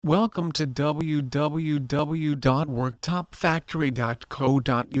Welcome to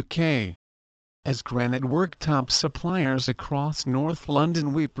www.worktopfactory.co.uk. As Granite Worktop suppliers across North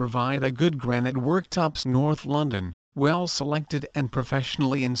London, we provide a good Granite Worktops North London, well selected and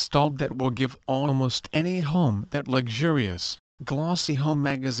professionally installed, that will give almost any home that luxurious, glossy home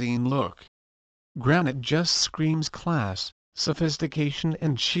magazine look. Granite just screams class, sophistication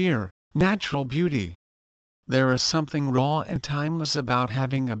and sheer, natural beauty. There is something raw and timeless about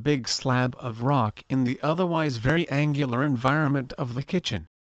having a big slab of rock in the otherwise very angular environment of the kitchen.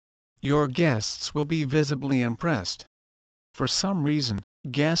 Your guests will be visibly impressed. For some reason,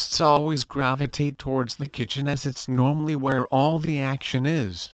 guests always gravitate towards the kitchen, as it's normally where all the action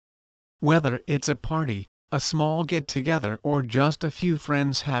is. Whether it's a party, a small get-together, or just a few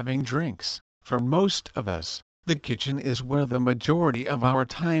friends having drinks, for most of us, the kitchen is where the majority of our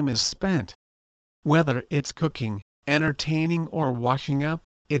time is spent. Whether it's cooking, entertaining, or washing up,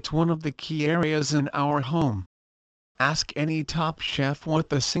 it's one of the key areas in our home. Ask any top chef what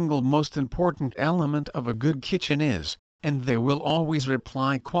the single most important element of a good kitchen is, and they will always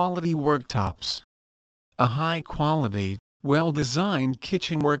reply: quality worktops. A high-quality, well-designed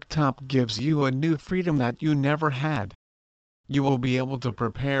kitchen worktop gives you a new freedom that you never had. You will be able to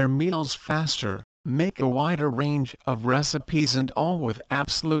prepare meals faster, make a wider range of recipes, and all with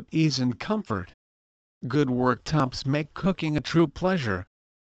absolute ease and comfort. Good worktops make cooking a true pleasure.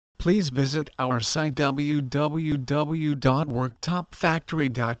 Please visit our site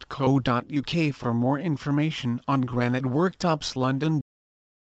www.worktopfactory.co.uk for more information on Granite Worktops London.